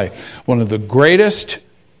any way. One of the greatest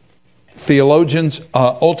theologians,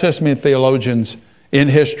 Old Testament theologians in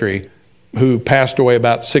history, who passed away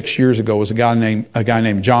about 6 years ago, was a guy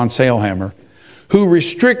named John Sailhammer, who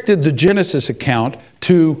restricted the Genesis account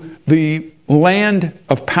to the land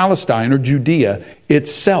of Palestine or Judea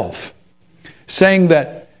itself, saying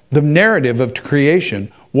that the narrative of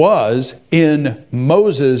creation was in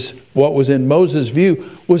Moses, what was in Moses'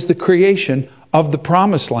 view was the creation of the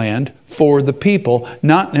promised land for the people,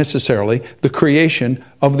 not necessarily the creation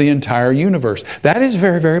of the entire universe. That is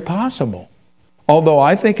very, very possible, although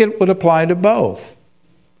I think it would apply to both.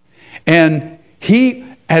 And he,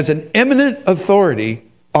 as an eminent authority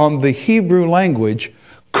on the Hebrew language,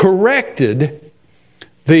 corrected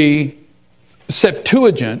the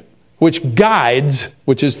Septuagint, which guides,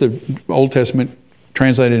 which is the Old Testament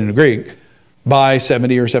translated into Greek, by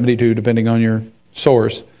 70 or 72, depending on your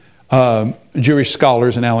source, Jewish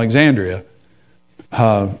scholars in Alexandria,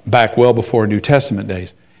 back well before New Testament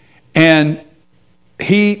days. And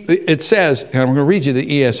it says, and I'm going to read you the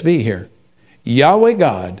ESV here, Yahweh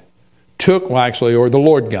God took, or the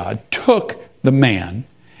Lord God, took the man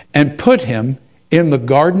and put him in the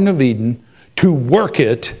Garden of Eden to work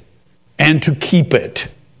it and to keep it.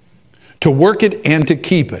 To work it and to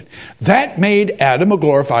keep it. That made Adam a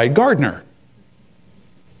glorified gardener.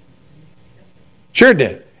 Sure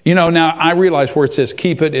did. You know, now I realize where it says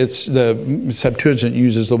keep it, it's the Septuagint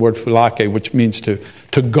uses the word phylake, which means to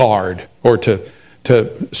guard or to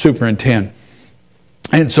superintend.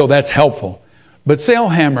 And so that's helpful. But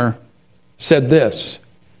Sailhammer said this,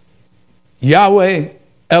 Yahweh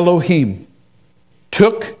Elohim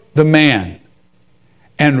took the man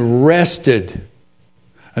and rested.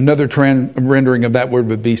 Another rendering of that word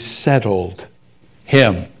would be settled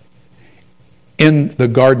him in the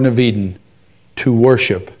Garden of Eden to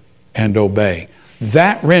worship and obey.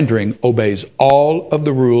 That rendering obeys all of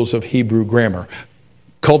the rules of Hebrew grammar.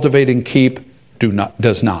 Cultivate and keep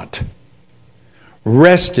does not.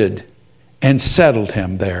 Rested and settled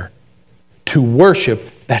him there. To worship,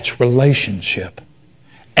 that's relationship.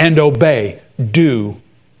 And obey, do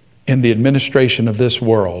in the administration of this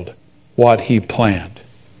world what he planned.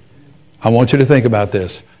 I want you to think about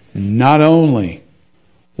this. Not only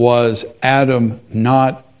was Adam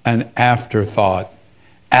not an afterthought,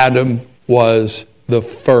 Adam was the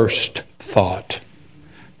first thought.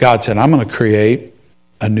 God said, I'm going to create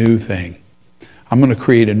a new thing. I'm going to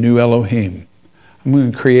create a new Elohim. I'm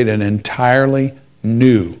going to create an entirely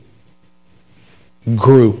new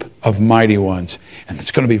group of mighty ones. And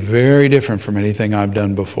it's going to be very different from anything I've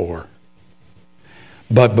done before.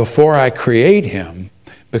 But before I create him,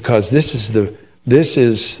 because this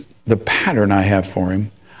is the pattern I have for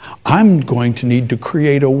him, I'm going to need to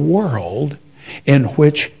create a world in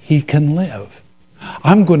which he can live.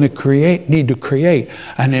 I'm going to need to create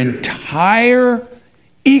an entire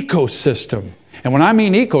ecosystem. And when I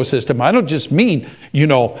mean ecosystem, I don't just mean,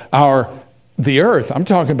 the earth. I'm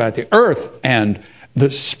talking about the earth and the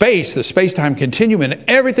space-time continuum and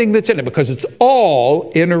everything that's in it, because it's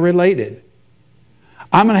all interrelated.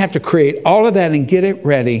 I'm going to have to create all of that and get it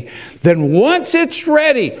ready. Then once it's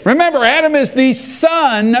ready, remember, Adam is the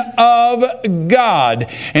son of God.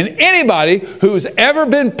 And anybody who's ever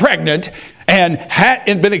been pregnant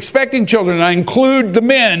and been expecting children, and I include the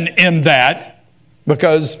men in that,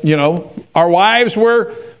 because, our wives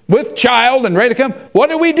were with child and ready to come. What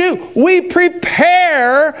do? We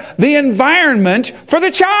prepare the environment for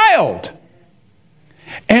the child.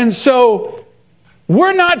 And so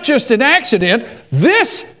we're not just an accident.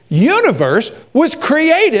 This universe was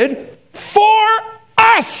created for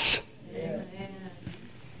us.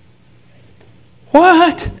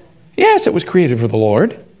 What? Yes, it was created for the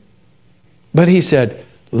Lord. But he said,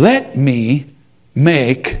 let me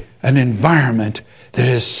make an environment that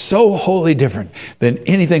is so wholly different than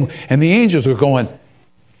anything. And the angels were going,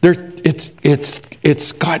 it's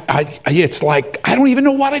like, I don't even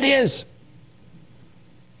know what it is.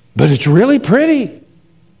 But it's really pretty.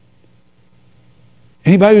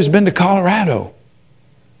 Anybody who's been to Colorado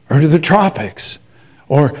or to the tropics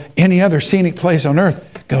or any other scenic place on earth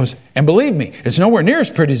goes, and believe me, it's nowhere near as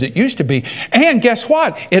pretty as it used to be. And guess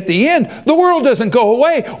what? At the end, the world doesn't go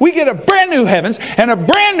away. We get a brand new heavens and a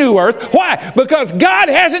brand new earth. Why? Because God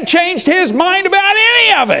hasn't changed his mind about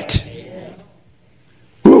any of it.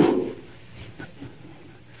 Whew.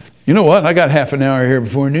 You know what? I got half an hour here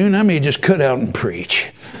before noon. I may just cut out and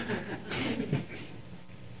preach.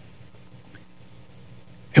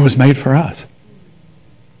 It was made for us.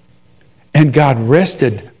 And God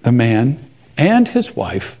rested the man and his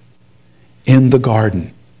wife in the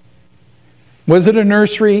garden. Was it a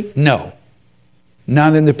nursery? No.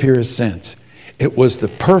 Not in the purest sense. It was the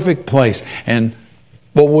perfect place. And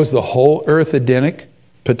was the whole earth Edenic?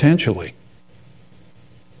 Potentially.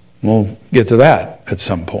 We'll get to that at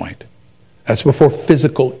some point. That's before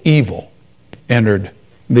physical evil entered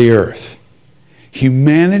the earth.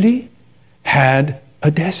 Humanity had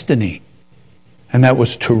a destiny, and that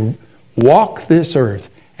was to walk this earth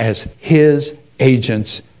as His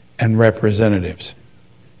agents and representatives.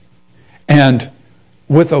 And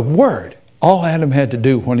with a word, all Adam had to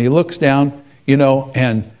do when he looks down,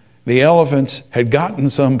 and the elephants had gotten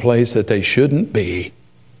someplace that they shouldn't be,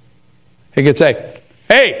 he could say,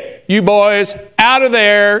 "Hey, you boys, out of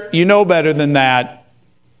there. You know better than that.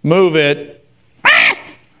 Move it."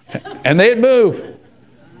 And they'd move.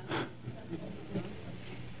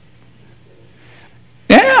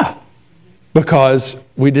 Yeah, because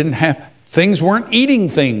we didn't have, things weren't eating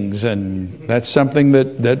things, and that's something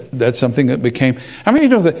that's something that became. I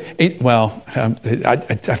mean,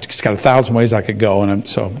 I've just got 1,000 ways I could go, and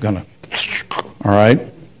I'm gonna. All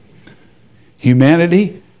right.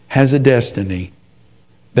 Humanity has a destiny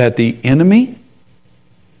that the enemy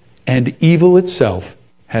and evil itself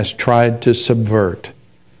has tried to subvert,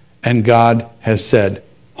 and God has said,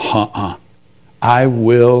 I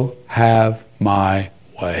will have my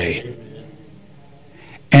way.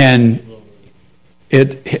 And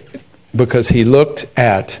because He looked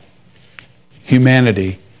at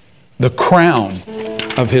humanity, the crown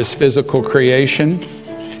of His physical creation,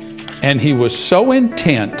 and He was so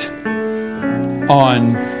intent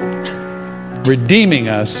on redeeming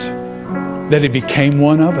us that He became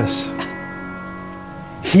one of us.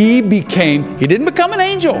 He didn't become an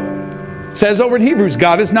angel. It says over in Hebrews,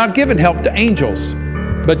 God has not given help to angels,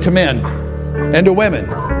 but to men and to women.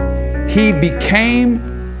 He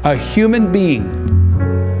became a human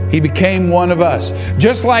being. He became one of us.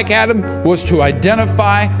 Just like Adam was to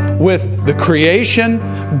identify with the creation,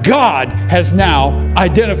 God has now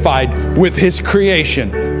identified with His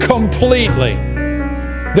creation completely.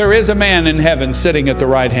 There is a man in heaven sitting at the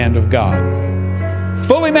right hand of God.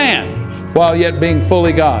 Fully man, while yet being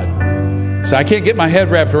fully God. So I can't get my head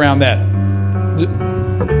wrapped around that.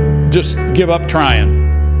 Just give up trying.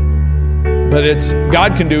 But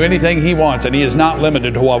God can do anything He wants, and He is not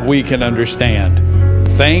limited to what we can understand.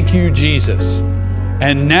 Thank you, Jesus.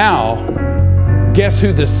 And now, guess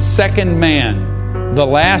who the second man, the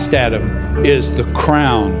last Adam, is the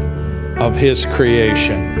crown of His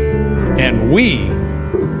creation. And we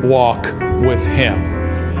walk with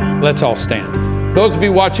Him. Let's all stand. Those of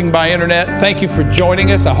you watching by internet, thank you for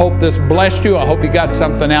joining us. I hope this blessed you. I hope you got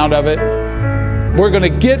something out of it. We're going to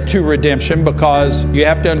get to redemption, because you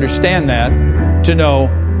have to understand that to know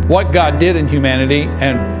what God did in humanity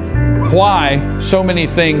and why so many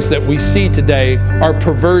things that we see today are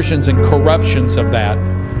perversions and corruptions of that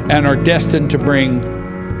and are destined to bring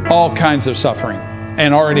all kinds of suffering,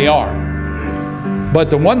 and already are. But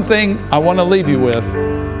the one thing I want to leave you with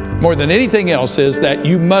more than anything else is that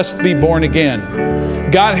you must be born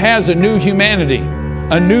again. God has a new humanity,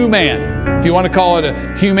 a new man. If you want to call it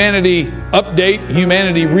a humanity update,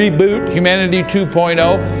 humanity reboot, humanity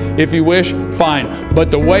 2.0, if you wish, fine.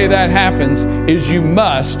 But the way that happens is you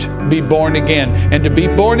must be born again. And to be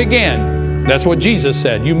born again, that's what Jesus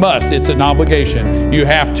said. You must. It's an obligation. You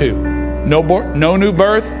have to. No new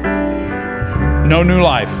birth, no new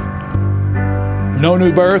life. No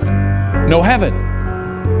new birth, no heaven.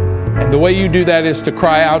 And the way you do that is to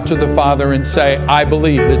cry out to the Father and say, I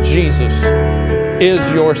believe that Jesus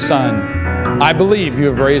is your Son. I believe you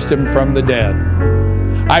have raised Him from the dead.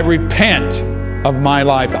 I repent of my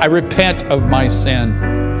life. I repent of my sin.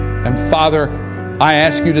 And Father, I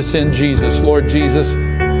ask you to send Jesus. Lord Jesus,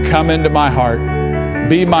 come into my heart.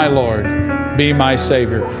 Be my Lord. Be my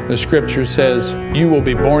Savior. The Scripture says you will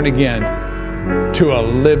be born again to a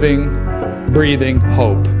living, breathing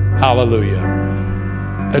hope. Hallelujah.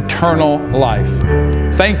 Eternal life.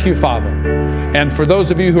 Thank you, Father. And for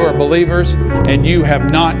those of you who are believers and you have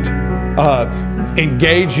not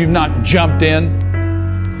engaged, you've not jumped in,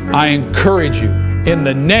 I encourage you in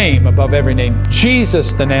the name above every name,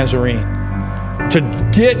 Jesus the Nazarene, to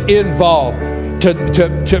get involved,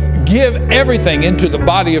 to give everything into the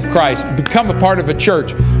body of Christ, become a part of a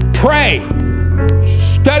church, pray,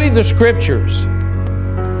 study the Scriptures,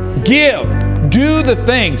 give, do the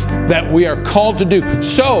things that we are called to do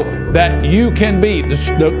so that you can be.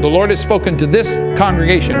 The Lord has spoken to this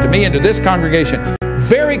congregation, to me and to this congregation,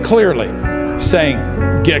 very clearly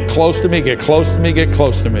saying, get close to me, get close to me, get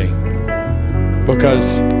close to me. Because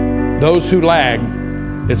those who lag,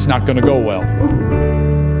 it's not going to go well.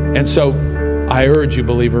 And so I urge you,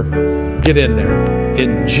 believer, get in there.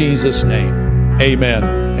 In Jesus' name, amen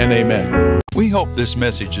and amen. We hope this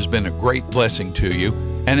message has been a great blessing to you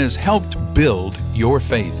and has helped build your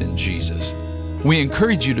faith in Jesus. We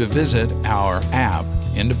encourage you to visit our app,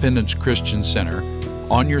 Independence Christian Center,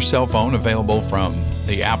 on your cell phone, available from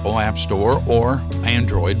the Apple App Store or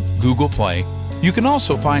Android, Google Play. You can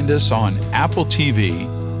also find us on Apple TV,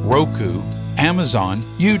 Roku, Amazon,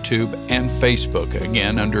 YouTube, and Facebook,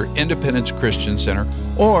 again under Independence Christian Center,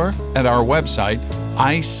 or at our website,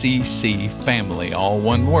 iccfamily, all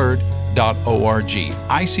one word, .org,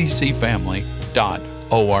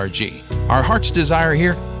 iccfamily.org. Our heart's desire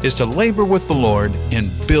here is to labor with the Lord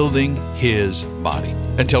in building His body.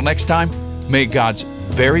 Until next time, may God's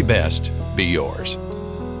very best be yours.